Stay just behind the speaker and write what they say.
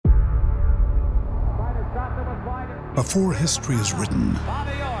Before history is written,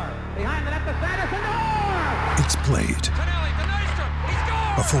 Bobby Orr, behind the net to Sanderson, Orr! it's played. Tonelli to Nystrom, he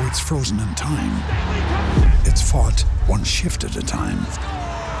scores! Before it's frozen in time, it's fought one shift at a time.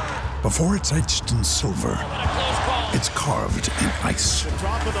 Before it's etched in silver, it's carved in ice.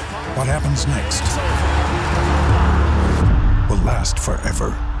 What happens next will last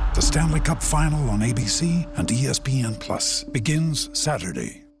forever. The Stanley Cup Final on ABC and ESPN Plus begins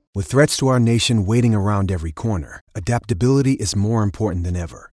Saturday. With threats to our nation waiting around every corner, adaptability is more important than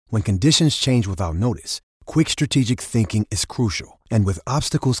ever. When conditions change without notice, quick strategic thinking is crucial. And with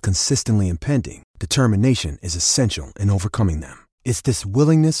obstacles consistently impending, determination is essential in overcoming them. It's this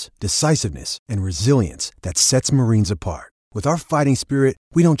willingness, decisiveness, and resilience that sets Marines apart. With our fighting spirit,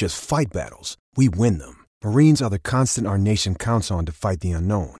 we don't just fight battles, we win them. Marines are the constant our nation counts on to fight the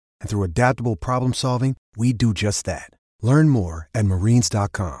unknown. And through adaptable problem solving, we do just that. Learn more at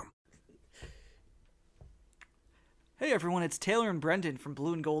marines.com. Hey everyone, it's Taylor and Brendan from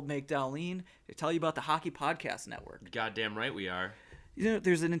Blue and Gold Make Darlene to tell you about the Hockey Podcast Network. Goddamn right we are. You know,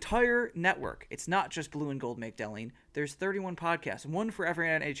 there's an entire network. It's not just Blue and Gold Make Darlene. There's 31 podcasts, one for every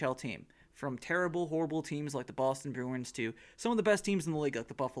NHL team. From terrible, horrible teams like the Boston Bruins to some of the best teams in the league like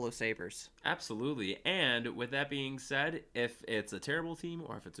the Buffalo Sabres. Absolutely. And with that being said, if it's a terrible team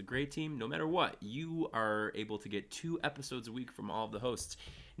or if it's a great team, no matter what, you are able to get 2 episodes a week from all of the hosts.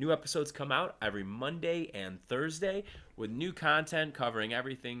 New episodes come out every Monday and Thursday with new content covering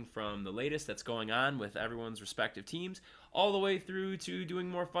everything from the latest that's going on with everyone's respective teams all the way through to doing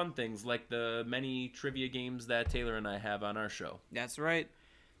more fun things like the many trivia games that Taylor and I have on our show. That's right.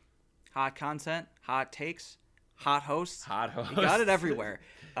 Hot content, hot takes, hot hosts. Hot hosts. You got it everywhere.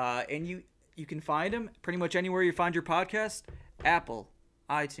 And you can find them pretty much anywhere you find your podcast. Apple,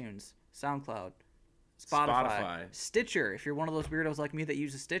 iTunes, SoundCloud, Spotify, Stitcher, if you're one of those weirdos like me that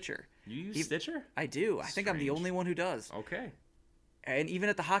uses Stitcher. You use Stitcher? I do. I think I'm the only one who does. Okay. And even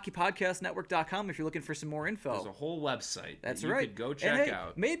at the hockeypodcastnetwork.com if you're looking for some more info. There's a whole website That's that you right. could go check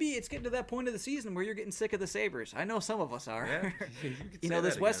out. Maybe it's getting to that point of the season where you're getting sick of the Sabres. I know some of us are. Yeah, you know,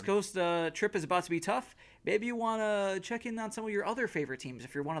 this West Coast trip is about to be tough. Maybe you want to check in on some of your other favorite teams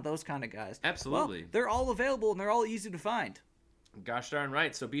if you're one of those kind of guys. Absolutely. Well, they're all available and they're all easy to find. Gosh darn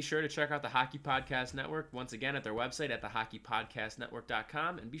right. So be sure to check out the Hockey Podcast Network once again at their website at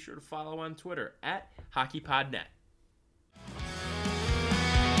thehockeypodcastnetwork.com, and be sure to follow on Twitter at HockeyPodNet.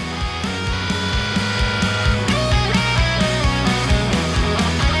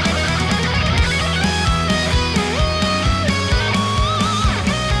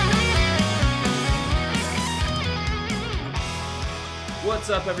 What's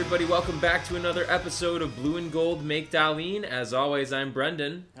up, everybody? Welcome back to another episode of Blue and Gold Make Darlene. As always, I'm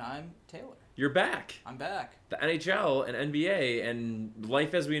Brendan. I'm Taylor. You're back. I'm back. The NHL and NBA and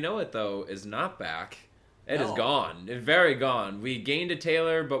life as we know it, though, is not back. It is gone. It's very gone. We gained a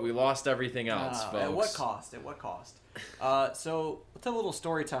Taylor, but we lost everything else, folks. At what cost? At what cost? So let's have a little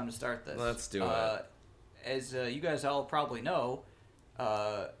story time to start this. Let's do it. As you guys all probably know,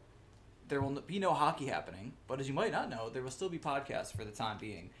 there will be no hockey happening, but as you might not know, there will still be podcasts for the time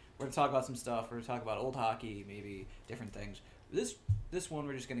being. We're going to talk about some stuff. We're going to talk about old hockey, maybe different things. This one,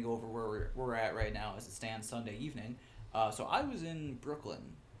 we're just going to go over where we're at right now as it stands Sunday evening. So I was in Brooklyn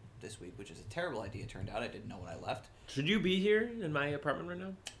this week, which is a terrible idea, it turned out. I didn't know when I left. Should you be here in my apartment right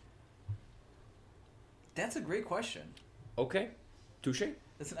now? That's a great question. Okay. Touche.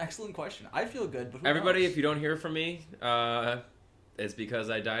 That's an excellent question. I feel good, but who Everybody, knows? if you don't hear from me, it's because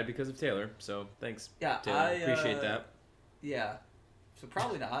I died because of Taylor. So thanks, Yeah, Taylor. Appreciate that. Yeah, so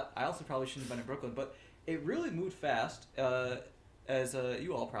probably not. I also probably shouldn't have been in Brooklyn, but it really moved fast, as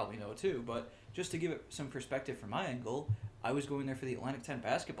you all probably know too. But just to give it some perspective from my angle, I was going there for the Atlantic 10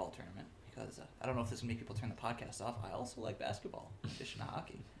 basketball tournament because I don't know if this will make people turn the podcast off. I also like basketball in addition to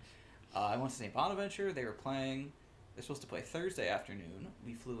hockey. I went to St. Bonaventure. They were playing. They're supposed to play Thursday afternoon.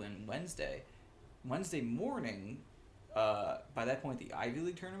 We flew in Wednesday. Wednesday morning, by that point, the Ivy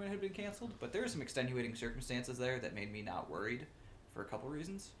League tournament had been canceled, but there were some extenuating circumstances there that made me not worried for a couple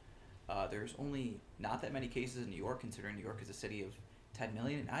reasons. There's only not that many cases in New York, considering New York is a city of 10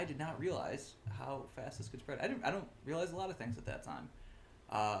 million, and I did not realize how fast this could spread. I don't realize a lot of things at that time.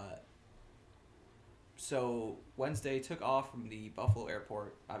 So Wednesday took off from the Buffalo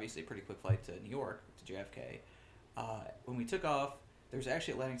airport, obviously a pretty quick flight to New York, to JFK. When we took off, there's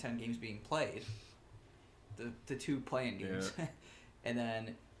actually Atlantic 10 games being played, the 2 play-in games, yeah. And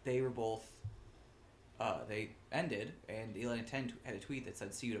then they were both, they ended, and the Atlantic 10 had a tweet that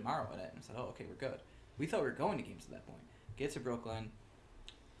said, "See you tomorrow" in it, and I said, "Oh, okay, we're good." We thought we were going to games at that point. Get to Brooklyn,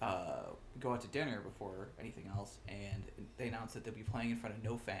 go out to dinner before anything else, and they announced that they'll be playing in front of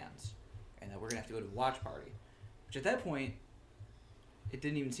no fans, and that we're going to have to go to a watch party Which at that point, it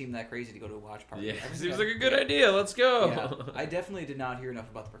didn't even seem that crazy to go to a watch party. Yeah, Everything seems got- like a good idea. Let's go. Yeah, I definitely did not hear enough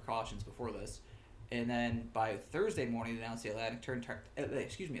about the precautions before this. And then by Thursday morning, they announced the Atlantic 10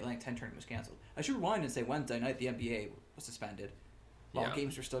 tournament was canceled. I should rewind and say Wednesday night the NBA was suspended. While Yeah.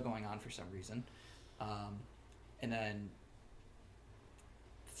 games were still going on for some reason. And then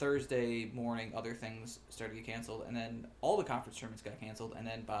Thursday morning, other things started to get canceled. And then all the conference tournaments got canceled. And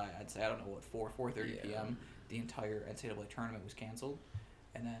then by, I'd say, 4:30 Yeah. p.m., the entire NCAA tournament was canceled.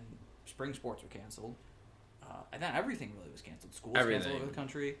 And then spring sports were canceled. And then everything really was canceled. Schools canceled Everything. over the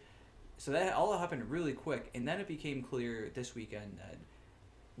country. So that all happened really quick. And then it became clear this weekend that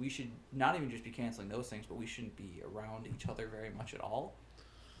we should not even just be canceling those things, but we shouldn't be around each other very much at all.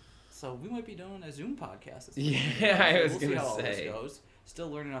 So we might be doing a Zoom podcast. This week. Yeah, I was we'll see gonna how all this say. goes. Still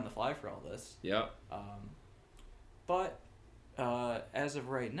learning on the fly for all this. Yep. But as of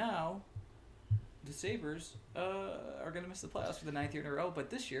right now, the Sabres are going to miss the playoffs for the 9th year in a row. But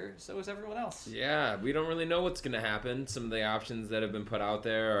this year, so is everyone else. Yeah, we don't really know what's going to happen. Some of the options that have been put out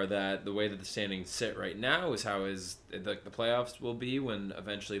there are that the way that the standings sit right now is how the playoffs will be when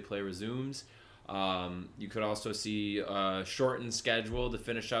eventually play resumes. You could also see a shortened schedule to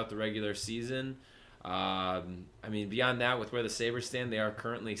finish out the regular season. I mean, beyond that, with where the Sabres stand, they are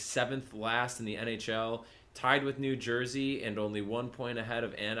currently 7th last in the NHL, tied with New Jersey and only 1 point ahead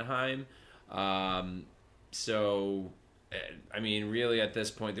of Anaheim. So, I mean, really at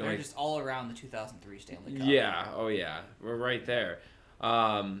this point, They're just all around the 2003 Stanley Cup. Yeah, oh yeah, we're right there.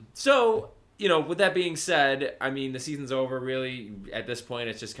 So, with that being said, I mean, the season's over, really. At this point,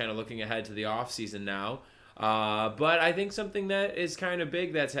 it's just kind of looking ahead to the off-season now. But I think something that is kind of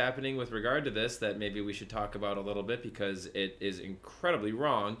big that's happening with regard to this that maybe we should talk about a little bit because it is incredibly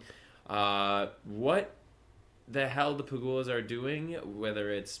wrong. What the hell the Pagulas are doing,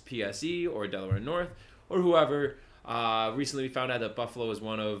 whether it's PSE or Delaware North or whoever. Recently we found out that Buffalo is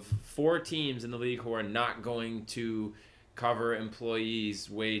one of 4 teams in the league who are not going to cover employees'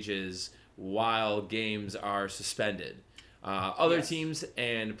 wages while games are suspended. Other Yes. teams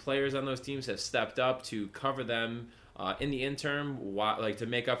and players on those teams have stepped up to cover them in the interim, to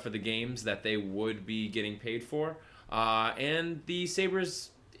make up for the games that they would be getting paid for. And the Sabres,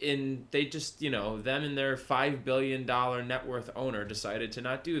 them and their $5 billion net worth owner decided to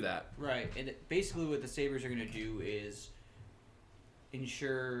not do that. Right, and basically what the Sabres are going to do is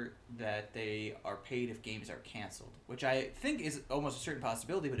ensure that they are paid if games are canceled, which I think is almost a certain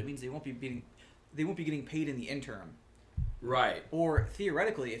possibility, but it means they won't be getting paid in the interim. Right. Or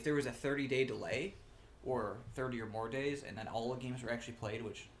theoretically, if there was a 30-day delay, or 30 or more days, and then all the games were actually played,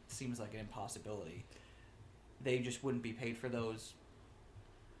 which seems like an impossibility, they just wouldn't be paid for those.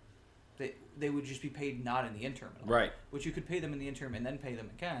 They would just be paid not in the interim at all. Right. Which you could pay them in the interim and then pay them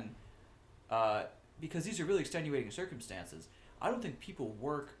again, because these are really extenuating circumstances. I don't think people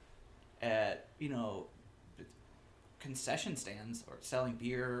work at, concession stands or selling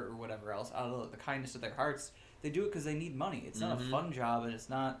beer or whatever else out of the kindness of their hearts. They do it because they need money. It's not a fun job, and it's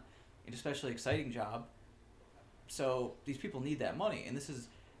not an especially exciting job. So these people need that money, and it's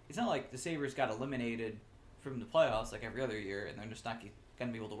not like the Sabres got eliminated from the playoffs like every other year, and they're just not going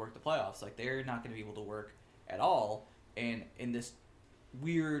to be able to work the playoffs. Like, they're not going to be able to work at all, and in this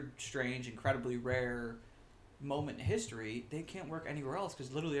weird, strange, incredibly rare moment in history, they can't work anywhere else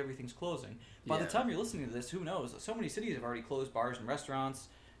because literally everything's closing. By the time you're listening to this, who knows? So many cities have already closed bars and restaurants.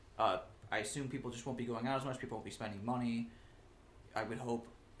 I assume people just won't be going out as much. People won't be spending money, I would hope,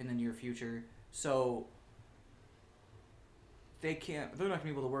 in the near future. So they're not going to be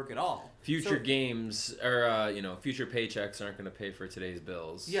able to work at all. Future games or future paychecks aren't going to pay for today's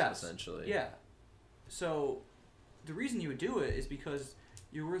bills. Yes, essentially. Yeah. So the reason you would do it is because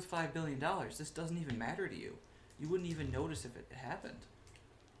you're worth $5 billion. This doesn't even matter to you. You wouldn't even notice if it happened.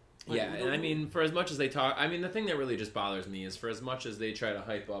 Yeah, and I mean, for as much as they talk, I mean, the thing that really just bothers me is for as much as they try to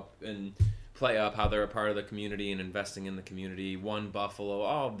hype up and play up how they're a part of the community and investing in the community, One Buffalo,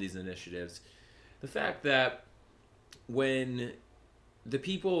 all of these initiatives, the fact that when the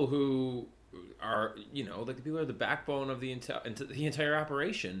people who are, the people who are the backbone of the entire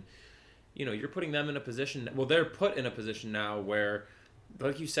operation, you're putting them in a position, well, they're put in a position now where,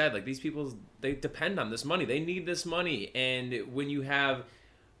 like you said, like these people, they depend on this money. They need this money. And when you have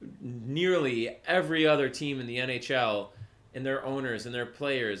nearly every other team in the NHL and their owners and their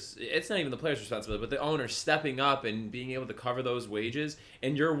players, it's not even the players' responsibility, but the owners stepping up and being able to cover those wages,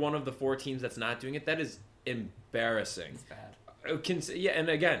 and you're one of the 4 teams that's not doing it, that is embarrassing. It's bad. Yeah, and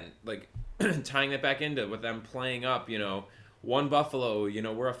again, like tying that back into with them playing up, One Buffalo,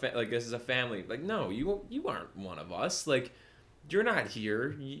 we're this is a family. Like, no, you aren't one of us. Like, you're not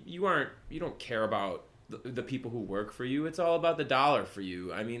here. You don't care about the people who work for you. It's all about the dollar for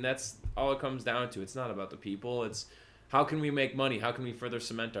you. I mean, that's all it comes down to. It's not about the people. It's how can we make money? How can we further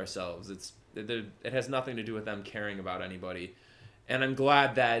cement ourselves? It has nothing to do with them caring about anybody. And I'm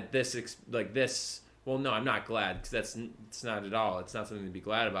glad that this. Well, no, I'm not glad because it's not at all. It's not something to be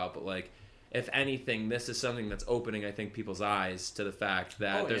glad about. But like, if anything, this is something that's opening, I think, people's eyes to the fact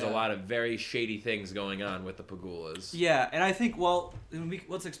that there's a lot of very shady things going on with the Pegulas. Yeah, and I think, well,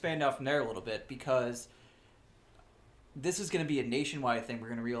 let's expand out from there a little bit, because this is going to be a nationwide thing. We're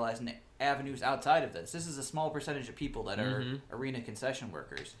going to realize in avenues outside of this. This is a small percentage of people that are arena concession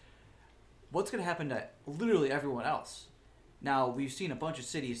workers. What's going to happen to literally everyone else? Now, we've seen a bunch of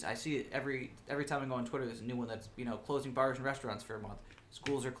cities. I see it every time I go on Twitter, there's a new one that's, closing bars and restaurants for a month.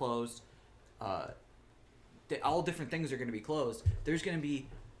 Schools are closed. All different things are going to be closed. There's going to be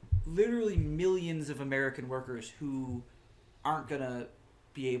literally millions of American workers who aren't going to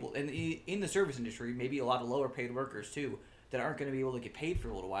be able, and in the service industry, maybe a lot of lower paid workers too, that aren't going to be able to get paid for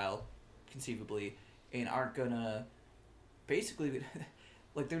a little while, conceivably, and aren't going to, basically,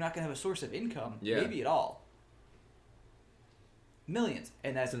 like, they're not going to have a source of income, maybe at all. Millions.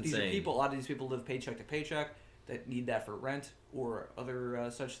 And these are people, a lot of these people live paycheck to paycheck, that need that for rent or other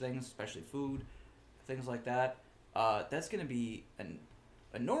such things, especially food, things like that. That's going to be an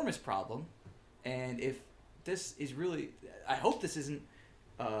enormous problem. And if this is really, I hope this isn't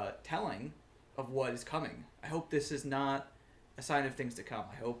telling of what is coming. I hope this is not a sign of things to come.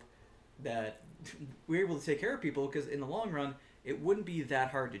 I hope that we're able to take care of people, because in the long run, it wouldn't be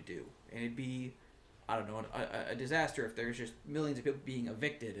that hard to do. And it'd be, I don't know, a disaster if there's just millions of people being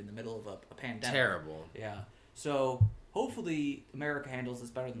evicted in the middle of a pandemic. Terrible. Yeah. So hopefully America handles this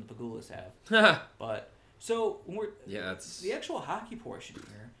better than the Pegulas have. But so when that's the actual hockey portion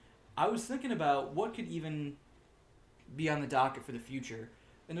here. I was thinking about what could even be on the docket for the future,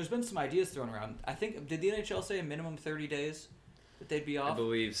 and there's been some ideas thrown around. I think, did the NHL say a minimum 30 days that they'd be off? I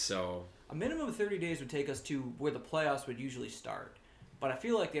believe so. A minimum of 30 days would take us to where the playoffs would usually start. But I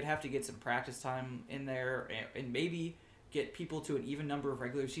feel like they'd have to get some practice time in there, and maybe get people to an even number of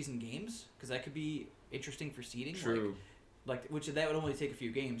regular season games, because that could be interesting for seeding. True. Like which that would only take a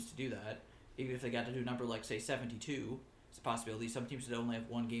few games to do that. Even if they got to do a number like, say, 72, it's a possibility. Some teams would only have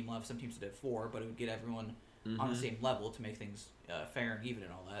one game left, some teams would have 4, but it would get everyone on the same level to make things fair and even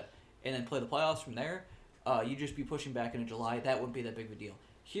and all that. And then play the playoffs from there. You'd just be pushing back into July. That wouldn't be that big of a deal.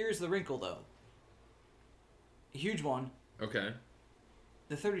 Here's the wrinkle, though. A huge one. Okay.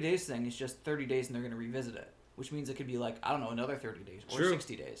 The 30 days thing is just 30 days and they're going to revisit it, which means it could be like, I don't know, another 30 days or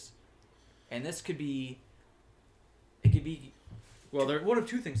 60 days. And this could be, it could be one of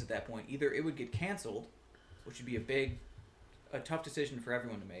two things at that point. Either it would get canceled, which would be a tough decision for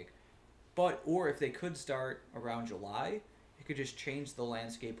everyone to make, or if they could start around July, it could just change the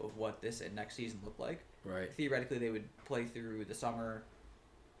landscape of what this and next season look like. Right. Theoretically, they would play through the summer,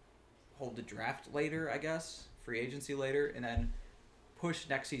 hold the draft later, I guess, free agency later, and then push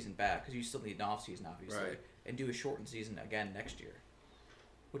next season back, because you still need an off season, obviously, and do a shortened season again next year,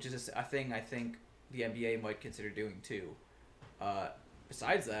 which is a thing I think the NBA might consider doing too.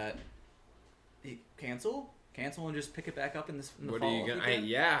 Besides that, cancel and just pick it back up in the fall. What are you gonna?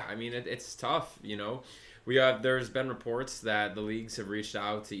 I mean, it's tough. There's been reports that the leagues have reached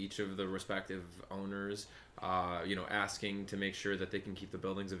out to each of the respective owners, asking to make sure that they can keep the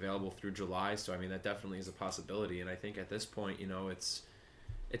buildings available through July. So I mean, that definitely is a possibility. And I think at this point,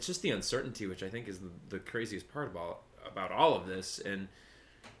 it's just the uncertainty, which I think is the craziest part about all of this, and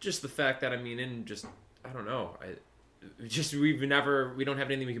just the fact that I don't know. We don't have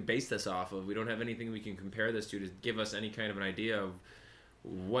anything we can base this off of. We don't have anything we can compare this to give us any kind of an idea of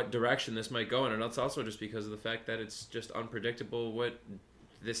what direction this might go in. And that's also just because of the fact that it's just unpredictable what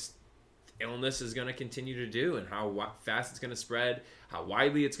this illness is going to continue to do and how fast it's going to spread, how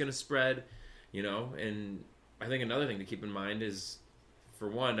widely it's going to spread, And I think another thing to keep in mind is, for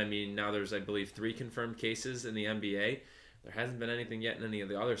one, now there's, I believe, 3 confirmed cases in the NBA. There hasn't been anything yet in any of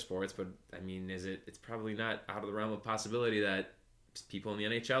the other sports, but it's probably not out of the realm of possibility that people in the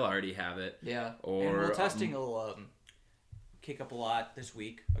NHL already have it. Yeah. And testing will kick up a lot this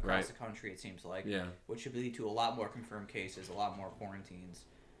week across the country, it seems like. Yeah. Which should lead to a lot more confirmed cases, a lot more quarantines.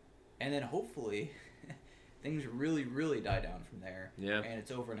 And then hopefully things really, really die down from there. Yeah. And it's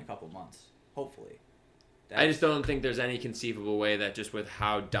over in a couple months. Hopefully. I just don't think there's any conceivable way that, just with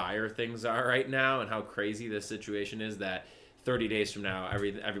how dire things are right now and how crazy this situation is, that 30 days from now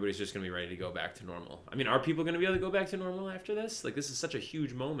everybody's just going to be ready to go back to normal. Are people going to be able to go back to normal after this? Like, this is such a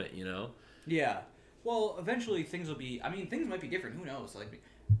huge moment, Yeah. Well, eventually things will be... things might be different. Who knows? Like,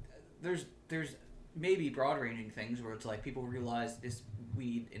 there's maybe broad-ranging things where it's like people realize this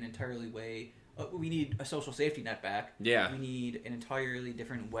weed an entirely way we need a social safety net back. Yeah. We need an entirely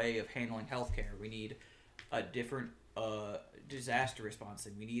different way of handling healthcare. We need a different disaster response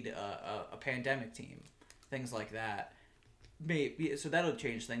thing. We need a pandemic team, things like that. Maybe so that'll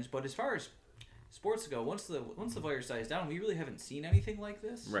change things. But as far as sports go, once the virus dies down, we really haven't seen anything like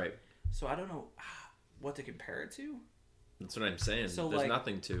this. Right. So I don't know what to compare it to. That's what I'm saying. So, there's like,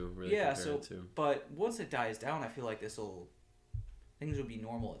 nothing to really compare it to. But once it dies down, I feel like things will be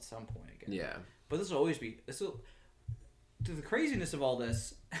normal at some point again. Yeah. But this will always be to the craziness of all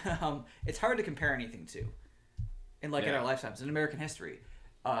this. It's hard to compare anything to, in our lifetimes in American history.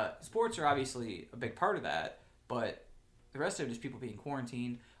 Sports are obviously a big part of that, but the rest of it is people being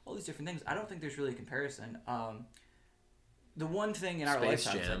quarantined, all these different things. I don't think there's really a comparison. The one thing in our Space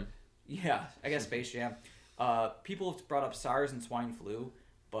lifetimes, Jam. yeah, I guess Space Jam. People have brought up SARS and swine flu,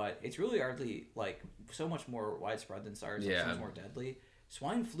 but it's really hardly so much more widespread than SARS. Yeah. So much more deadly.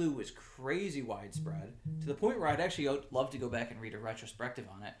 Swine flu was crazy widespread to the point where I'd actually love to go back and read a retrospective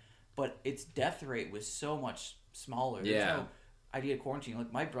on it. But its death rate was so much smaller. There's no idea of quarantine.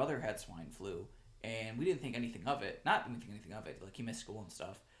 Like, my brother had swine flu, and we didn't think anything of it. Not didn't think anything of it. Like, he missed school and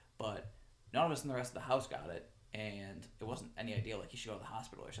stuff. But none of us in the rest of the house got it, and it wasn't any idea like he should go to the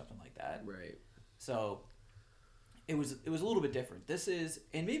hospital or something like that. Right. So it was a little bit different. This is,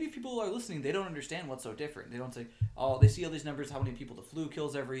 and maybe if people are listening, they don't understand what's so different. They don't say, oh, they see all these numbers, how many people the flu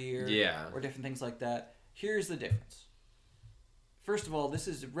kills every year, or different things like that. Here's the difference. First of all, this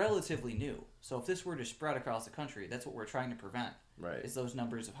is relatively new. So if this were to spread across the country, that's what we're trying to prevent. Right. Is those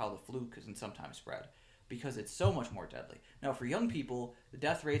numbers of how the flu can sometimes spread, because it's so much more deadly. Now, for young people, the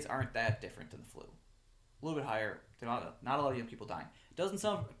death rates aren't that different than the flu. A little bit higher. They're not a lot of young people dying. It doesn't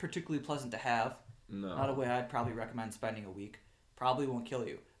sound particularly pleasant to have. No. Not a way I'd probably recommend spending a week. Probably won't kill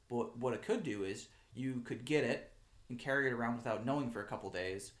you. But what it could do is you could get it and carry it around without knowing for a couple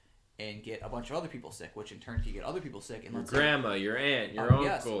days and get a bunch of other people sick, which in turn can get other people sick. And your grandma, your aunt, your uncle,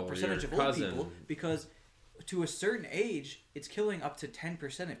 yes, a percentage your of cousin. old people, because to a certain age, it's killing up to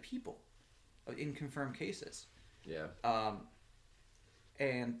 10% of people in confirmed cases. Yeah.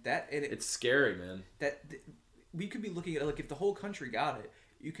 And it's scary, man. We could be looking at, like, if the whole country got it,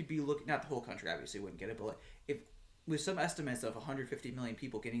 you could be looking, not the whole country obviously wouldn't get it, but if with some estimates of 150 million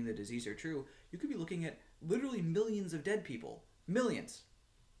people getting the disease are true, you could be looking at literally millions of dead people. Millions.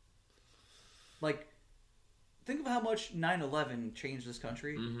 Like, think of how much 9/11 changed this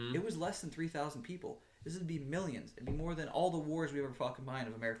country. Mm-hmm. It was less than 3,000 people. This would be millions. It'd be more than all the wars we ever fought combined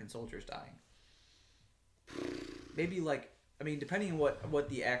of American soldiers dying. Maybe, depending on what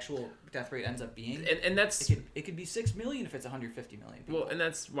the actual death rate ends up being, and that's it could be 6 million if it's 150 million people. Well, and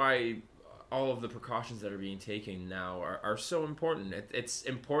that's why all of the precautions that are being taken now are so important. It's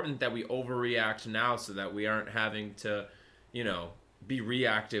important that we overreact now so that we aren't having to, be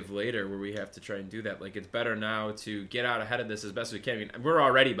reactive later where we have to try and do that. Like, it's better now to get out ahead of this as best we can. I mean, we're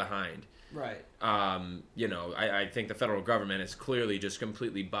already behind. Right. I think the federal government has clearly just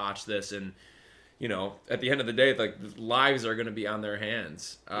completely botched this, and at the end of the day, like, lives are going to be on their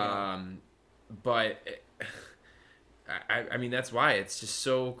hands. Yeah. I mean, that's why it's just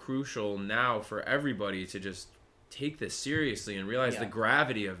so crucial now for everybody to just take this seriously and realize the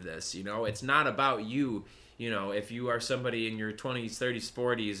gravity of this. It's not about you. If you are somebody in your 20s, 30s,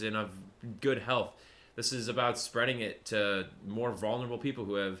 40s and of good health, this is about spreading it to more vulnerable people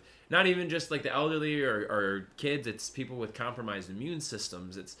who have not even just like the elderly or kids. It's people with compromised immune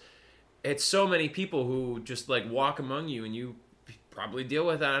systems. It's so many people who just like walk among you, and you probably deal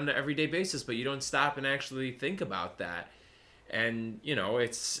with that on an everyday basis, but you don't stop and actually think about that. And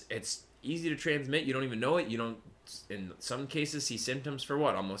it's easy to transmit. You don't even know it. You don't, in some cases, see symptoms for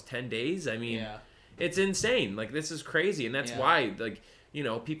almost 10 days. I mean, it's insane. Like, this is crazy, and that's why, like,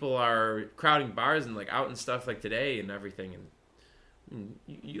 people are crowding bars and like out and stuff like today and everything, and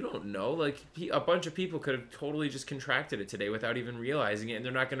you don't know, like, a bunch of people could have totally just contracted it today without even realizing it, and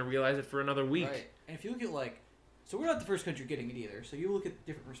they're not going to realize it for another week. Right. And if you look at, so we're not the first country getting it either. So you look at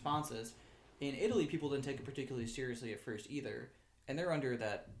different responses. In Italy, people didn't take it particularly seriously at first either, and they're under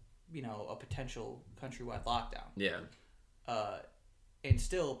that, a potential countrywide lockdown. Yeah. And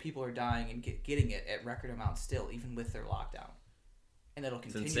still, people are dying and getting it at record amounts still, even with their lockdown. And that'll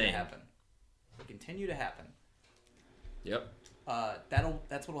continue to happen. It'll continue to happen. Yep.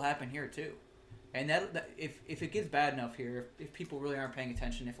 That's what'll happen here too. And that if it gets bad enough here, if people really aren't paying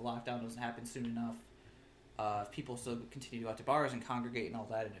attention, if a lockdown doesn't happen soon enough, if people still continue to go out to bars and congregate and all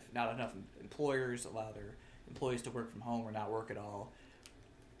that, and if not enough employers allow their employees to work from home or not work at all,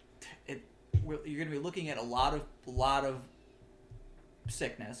 you're going to be looking at a lot of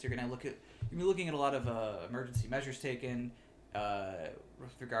sickness. You're going to be looking at a lot of emergency measures taken,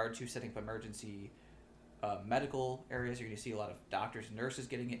 with regard to setting up emergency medical areas. You're going to see a lot of doctors and nurses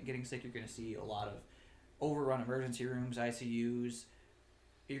getting sick. You're going to see a lot of overrun emergency rooms, ICUs.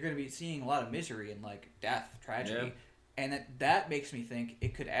 You're going to be seeing a lot of misery and like death, tragedy, and that makes me think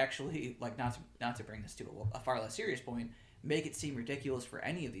it could actually, like, not to bring this to a far less serious point, make it seem ridiculous for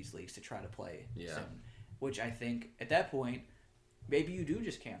any of these leagues to try to play soon. Which I think at that point, maybe you do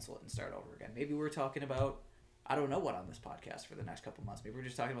just cancel it and start over again. Maybe we're talking about, I don't know what on this podcast for the next couple months. Maybe we're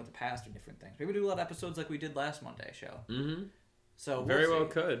just talking about the past and different things. Maybe we do a lot of episodes like we did last Monday show. Mm-hmm. So very well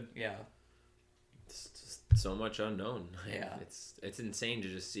could. Yeah. It's just so much unknown. Yeah. It's insane to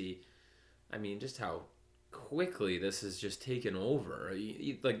just see, I mean, just how quickly this has just taken over.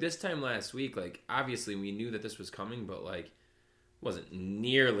 Like this time last week, like obviously we knew that this was coming, but like wasn't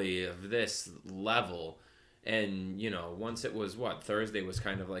nearly of this level. And, you know, once it was, Thursday was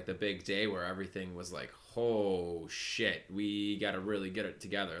kind of like the big day where everything was like, oh, shit, we got to really get it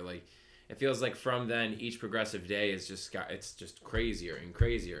together. Like, it feels like from then, each progressive day it's just crazier and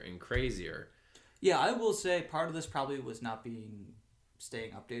crazier and crazier. Yeah, I will say part of this probably was not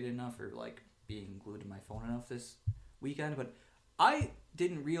staying updated enough or, like, being glued to my phone enough this weekend. But I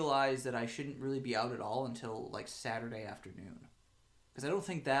didn't realize that I shouldn't really be out at all until, like, Saturday afternoon. Because I don't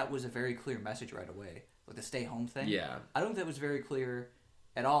think that was a very clear message right away. Like the stay home thing. Yeah. I don't think that was very clear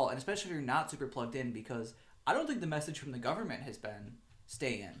at all. And especially if you're not super plugged in, because I don't think the message from the government has been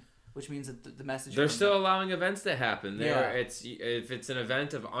stay in, which means that the message... They're still allowing events to happen. Yeah. If it's an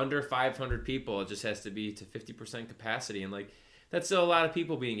event of under 500 people, it just has to be to 50% capacity. And, like, that's still a lot of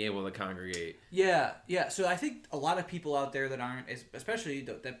people being able to congregate. Yeah. So I think a lot of people out there that aren't, especially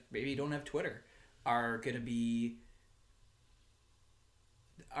that maybe don't have Twitter, are going to be...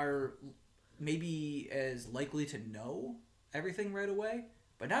 are maybe as likely to know everything right away.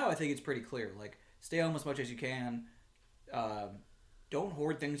 But now I think it's pretty clear. Like, stay home as much as you can. Don't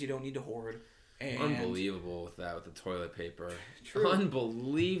hoard things you don't need to hoard. And unbelievable with that, with the toilet paper. True.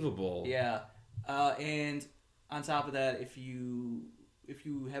 Unbelievable. Yeah. And on top of that, if you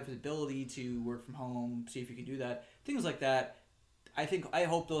have the ability to work from home, see if you can do that. Things like that. I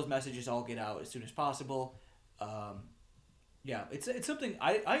hope those messages all get out as soon as possible. Yeah, it's something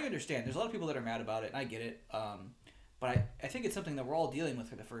I understand. There's a lot of people that are mad about it, and I get it. But I think it's something that we're all dealing with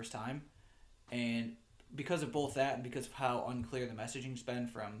for the first time. And because of both that and because of how unclear the messaging's been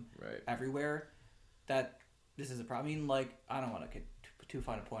from everywhere, that this is a problem. I mean, like, I don't want to get too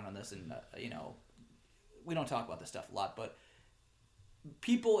fine a point on this, and, you know, we don't talk about this stuff a lot, but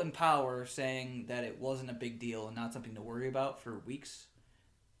people in power saying that it wasn't a big deal and not something to worry about for weeks,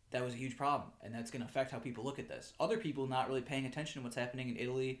 that was a huge problem, and that's going to affect how people look at this. Other people not really paying attention to what's happening in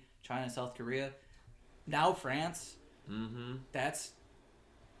Italy, China, South Korea, now France. Mm-hmm. That's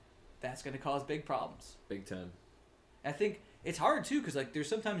going to cause big problems. Big time. I think it's hard, too, because, like, there's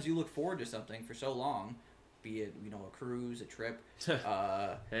sometimes you look forward to something for so long, be it, you know, a cruise, a trip.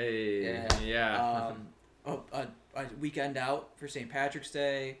 Hey, yeah. A weekend out for St. Patrick's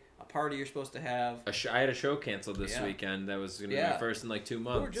Day, a party you're supposed to have. I had a show canceled this weekend. That was going to be my first in like 2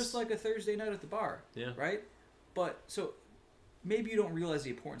 months. Or just like a Thursday night at the bar. Yeah. Right? But, so, maybe you don't realize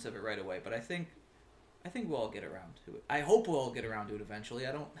the importance of it right away, but I think we'll all get around to it. I hope we'll all get around to it eventually.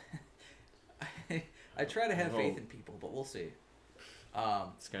 I don't... I try to have faith in people, but we'll see.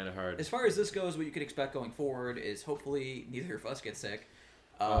 It's kind of hard. As far as this goes, what you can expect going forward is hopefully neither of us get sick.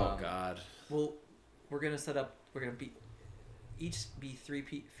 Oh, God. Well, we're going to set up... We're going to each be 3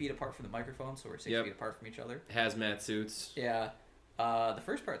 feet apart from the microphone, so we're 6 feet apart from each other. Hazmat suits. Yeah. The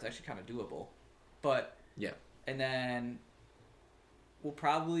first part's actually kind of doable. But... Yeah. And then we'll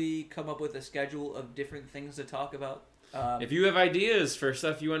probably come up with a schedule of different things to talk about. If you have ideas for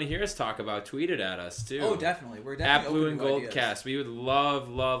stuff you want to hear us talk about, tweet it at us, too. Oh, definitely. We're definitely at Blue and Gold ideas. Cast. We would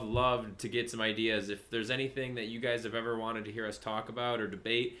love to get some ideas. If there's anything that you guys have ever wanted to hear us talk about or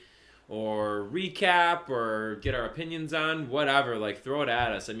debate or recap or get our opinions on, whatever, like, throw it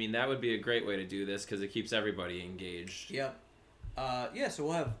at us. I mean, that would be a great way to do this because it keeps everybody engaged. Yep. So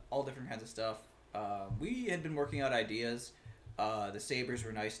we'll have all different kinds of stuff. We had been working out ideas. The Sabres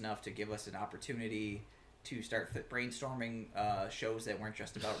were nice enough to give us an opportunity to start brainstorming shows that weren't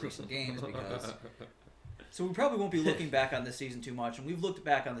just about recent games, because so we probably won't be looking back on this season too much, and we've looked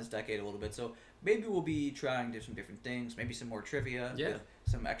back on this decade a little bit, so maybe we'll be trying to do some different things, maybe some more trivia with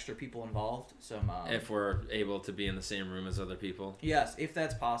some extra people involved, if we're able to be in the same room as other people. Yes, if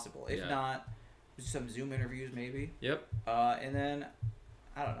that's possible. If not, some Zoom interviews maybe. Yep. And then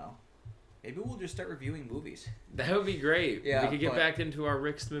I don't know, maybe we'll just start reviewing movies. That would be great. Yeah, we could get back into our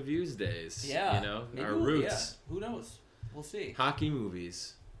Rick's Reviews days. Yeah. You know, maybe our roots. Yeah. Who knows? We'll see. Hockey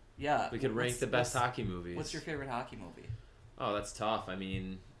movies. Yeah. We could rank the best hockey movies. What's your favorite hockey movie? Oh, that's tough. I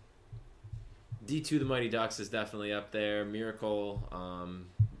mean, D2 the Mighty Ducks is definitely up there. Miracle,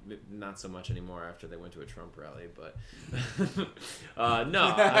 not so much anymore after they went to a Trump rally, but no.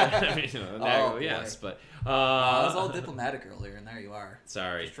 I mean, yes, but I was all diplomatic earlier, and there you are.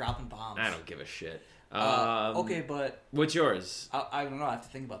 Sorry, just dropping bombs. I don't give a shit. Okay, but what's yours? I don't know. I have to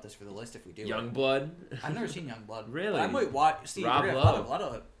think about this for the list if we do. Youngblood. I've never seen Youngblood. Really? But I might watch. See, Rob we're gonna Lowe. have a lot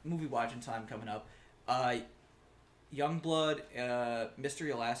of movie watching time coming up. Youngblood,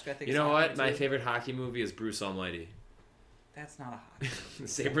 Mystery Alaska. I think. You know what? My favorite hockey movie is Bruce Almighty. That's not a hockey. The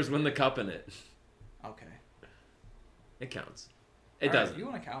Sabres win the cup in it. Okay. It counts. It All right, doesn't. if you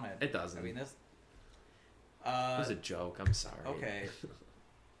want to count it. It doesn't. I mean, this. It was a joke. I'm sorry. Okay.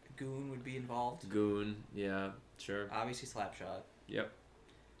 Goon would be involved. Goon. Yeah. Sure. Obviously, Slapshot. Yep.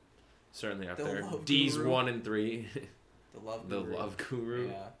 Certainly up The there. Love D's Guru. 1 and 3. The Love The Guru. Love Guru.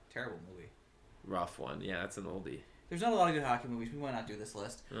 Yeah. Terrible movie. Rough one. Yeah, that's an oldie. There's not a lot of good hockey movies. We might not do this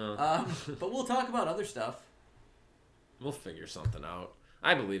list. Oh. But we'll talk about other stuff. We'll figure something out.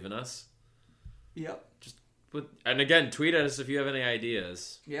 I believe in us. Yep. And again, tweet at us if you have any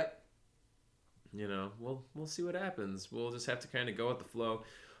ideas. Yep. You know, we'll see what happens. We'll just have to kind of go with the flow.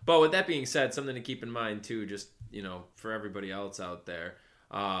 But with that being said, something to keep in mind too, just, you know, for everybody else out there,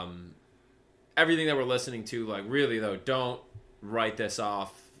 everything that we're listening to, like, really though, don't write this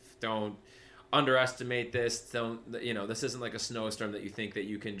off. Don't underestimate this. Don't, you know, this isn't like a snowstorm that you think that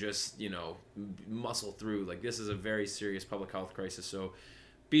you can just, you know, muscle through. Like, this is a very serious public health crisis. So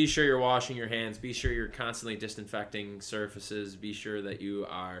be sure you're washing your hands. Be sure you're constantly disinfecting surfaces. Be sure that you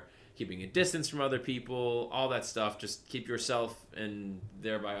are keeping a distance from other people, all that stuff. Just keep yourself and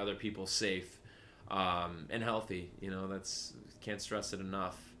thereby other people safe and healthy. You know, can't stress it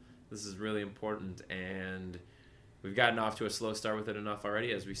enough. This is really important, and we've gotten off to a slow start with it enough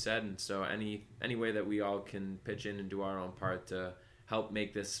already, as we said. And so any way that we all can pitch in and do our own part to help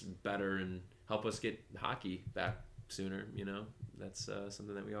make this better and help us get hockey back sooner, you know, that's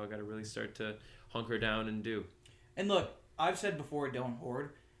something that we all got to really start to hunker down and do. And look, I've said before, don't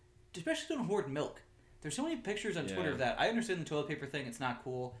hoard. Especially don't hoard milk. There's so many pictures on Twitter of that. I understand the toilet paper thing. It's not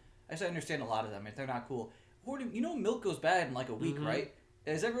cool. I just understand a lot of them. If they're not cool. Hoarding, you know, milk goes bad in like a week, right?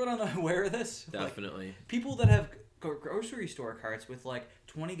 Is everyone aware of this? Definitely. Like, people that have grocery store carts with like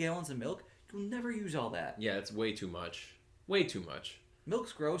 20 gallons of milk, you'll never use all that. Yeah, it's way too much. Way too much.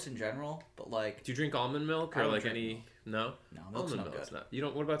 Milk's gross in general, but like... Do you drink almond milk or like any... Milk. No? No, milk's almond not milk's good. not. You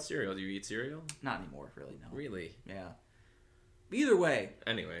don't... What about cereal? Do you eat cereal? Not anymore, really, no. Really? Yeah. Either way.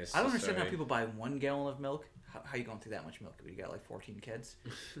 Anyways. I don't understand how people buy 1 gallon of milk. How you going through that much milk? You got like 14 kids.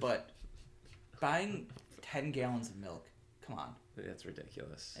 But buying 10 gallons of milk, come on. That's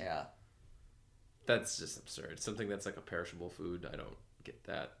ridiculous. Yeah. That's just absurd. Something that's like a perishable food. I don't get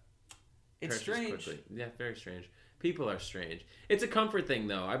that. It's strange. Quickly. Yeah, very strange. People are strange. It's a comfort thing,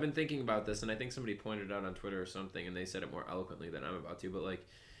 though. I've been thinking about this, and I think somebody pointed it out on Twitter or something, and they said it more eloquently than I'm about to. But like,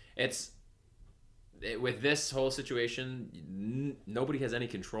 with this whole situation, nobody has any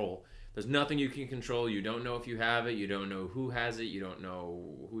control. There's nothing you can control. You don't know if you have it. You don't know who has it. You don't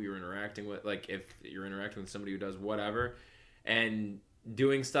know who you're interacting with. Like, if you're interacting with somebody who does whatever, and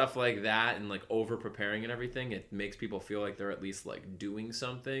doing stuff like that and like over preparing and everything, it makes people feel like they're at least like doing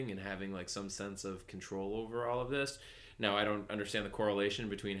something and having like some sense of control over all of this. Now, I don't understand the correlation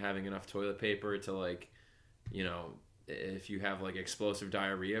between having enough toilet paper to like, you know, if you have like explosive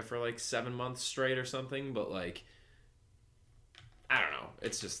diarrhea for like 7 months straight or something, but like, I don't know.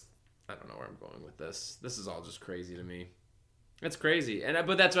 It's just, I don't know where I'm going with this. This is all just crazy to me. It's crazy.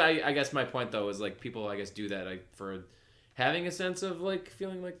 But that's why I guess my point though is like people, I guess, do that like for having a sense of like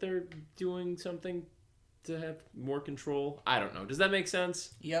feeling like they're doing something to have more control. I don't know. Does that make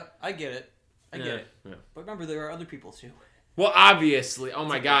sense? Yep, I get it. I get it. Yeah. But remember, there are other people too. Well, obviously. Oh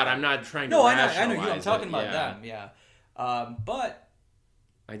my God, I'm not trying to rationalize I know you. I'm talking it. about Yeah. them. Yeah. But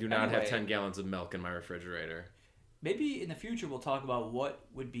I do not have Anyway. 10 gallons of milk in my refrigerator. maybe in the future we'll talk about what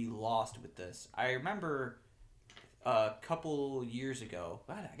would be lost with this. I remember a couple years ago,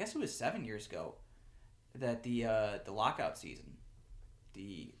 I guess it was 7 years ago, that the lockout season,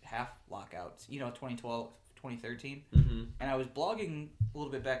 the half lockouts, 2012, 2013, Mm-hmm. and I was blogging a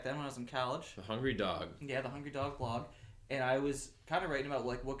little bit back then when I was in college. The Hungry Dog. Yeah, the Hungry Dog blog, and I was kind of writing about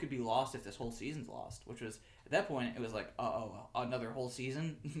like what could be lost if this whole season's lost, which was at that point it was like, another whole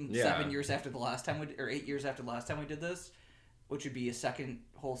season, Yeah. 7 years after the last time or 8 years after the last time we did this, which would be a second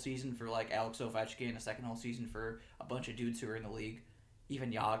whole season for like Alex Ovechkin, a second whole season for a bunch of dudes who were in the league,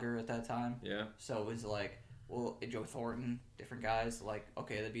 even Yager at that time. Yeah. So it was like, well, Joe Thornton, different guys, like,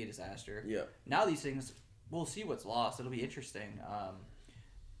 okay, that'd be a disaster. Yeah. Now these things, we'll see what's lost. It'll be interesting.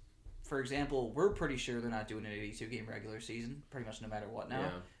 for example, we're pretty sure they're not doing an 82-game regular season, pretty much no matter what now.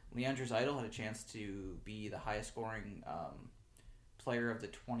 Yeah. Leandro Zeidel had a chance to be the highest-scoring player of the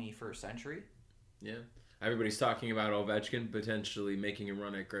 21st century. Yeah. Everybody's talking about Ovechkin potentially making a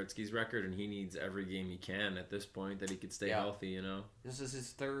run at Gretzky's record, and he needs every game he can at this point that he could stay healthy, you know? This is his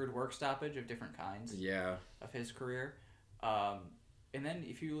third work stoppage of different kinds of his career. And then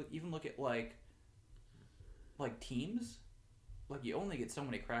if you even look at, like teams, like, you only get so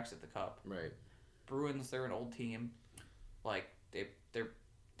many cracks at the cup. Right. Bruins, they're an old team. Like, they're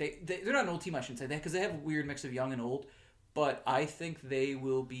not an old team, I shouldn't say that, because they have a weird mix of young and old. But I think they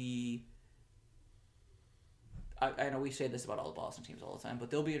will be... I know we say this about all the Boston teams all the time, but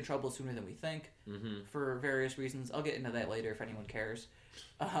they'll be in trouble sooner than we think for various reasons. I'll get into that later if anyone cares.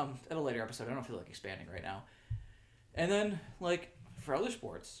 At a later episode. I don't feel like expanding right now. And then, like, for other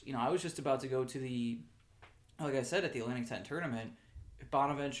sports, you know, I was just about to go to the, like I said, at the Atlantic 10 tournament.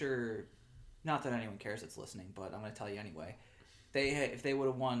 Bonaventure, not that anyone cares that's listening, but I'm going to tell you anyway. If they would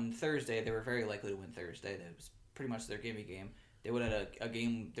have won Thursday, they were very likely to win Thursday. That was pretty much their gimme game. They would have had a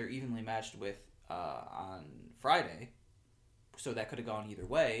game they're evenly matched with on Friday, so that could have gone either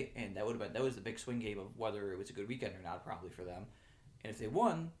way, and that was the big swing game of whether it was a good weekend or not, probably for them. And if they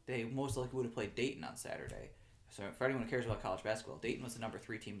won, they most likely would have played Dayton on Saturday. So for anyone who cares about college basketball, Dayton was the number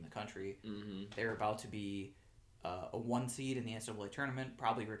 3 team in the country. They're about to be a 1 seed in the NCAA tournament,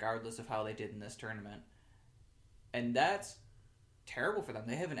 probably regardless of how they did in this tournament, and that's terrible for them.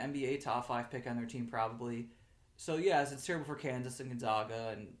 They have an NBA top 5 pick on their team probably. So yes, it's terrible for Kansas and Gonzaga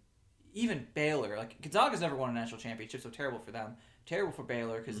and even Baylor. Like, Gonzaga's never won a national championship, so terrible for them. Terrible for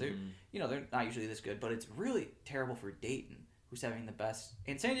Baylor because they're not usually this good, but it's really terrible for Dayton, who's having the best,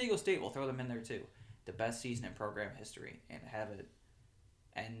 and San Diego State will throw them in there too, the best season in program history, and have it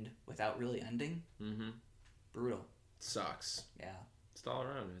end without really ending. Brutal. Sucks. Yeah. It's all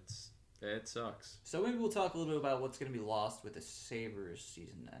around. It sucks. So maybe we'll talk a little bit about what's going to be lost with the Sabres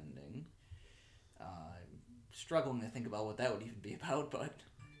season ending. I'm struggling to think about what that would even be about, but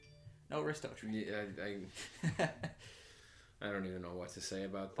no Risto trade. Yeah, I don't even know what to say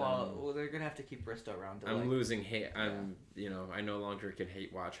about that. Well, they're gonna have to keep Risto around. I'm losing hate. I no longer can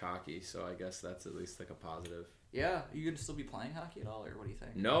hate watch hockey, so I guess that's at least like a positive. Yeah, you gonna still be playing hockey at all, or what do you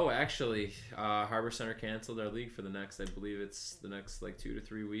think? No, actually, Harbor Center canceled their league for the next. I believe it's the next like 2 to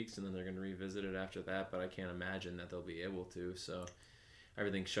 3 weeks, and then they're gonna revisit it after that. But I can't imagine that they'll be able to. So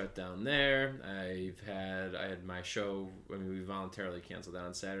everything's shut down there. I had my show. I mean, we voluntarily canceled that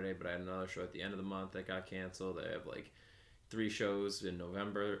on Saturday, but I had another show at the end of the month that got canceled. I have like 3 shows in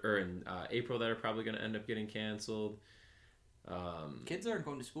April that are probably going to end up getting canceled. Kids aren't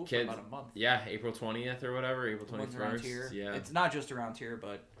going to school for about a month. Yeah, April 20th or whatever, April 21st. Yeah, it's not just around here,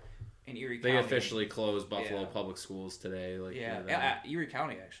 but in Erie County. They officially closed Buffalo Public Schools today. Erie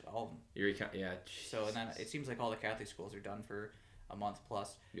County actually, all of them. Erie County, yeah. So and then it seems like all the Catholic schools are done for a month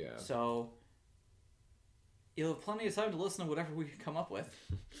plus. Yeah. So you'll have plenty of time to listen to whatever we can come up with.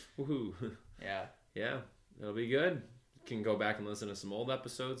 Woohoo! Yeah. Yeah, it'll be good. You can go back and listen to some old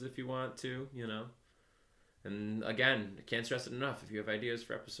episodes if you want to, you know. And again, I can't stress it enough. If you have ideas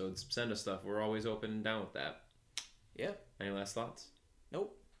for episodes, send us stuff. We're always open and down with that. Yeah. Any last thoughts?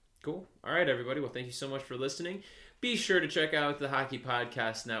 Nope. Cool. All right, everybody. Well, thank you so much for listening. Be sure to check out the Hockey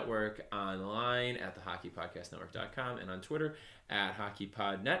Podcast Network online at thehockeypodcastnetwork.com and on Twitter at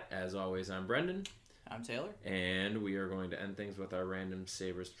HockeyPodNet. As always, I'm Brendan. I'm Taylor. And we are going to end things with our random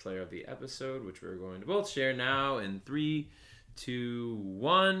Sabres player of the episode, which we're going to both share now in 3, 2,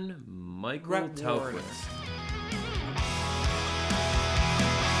 1. Michael Telfwitz.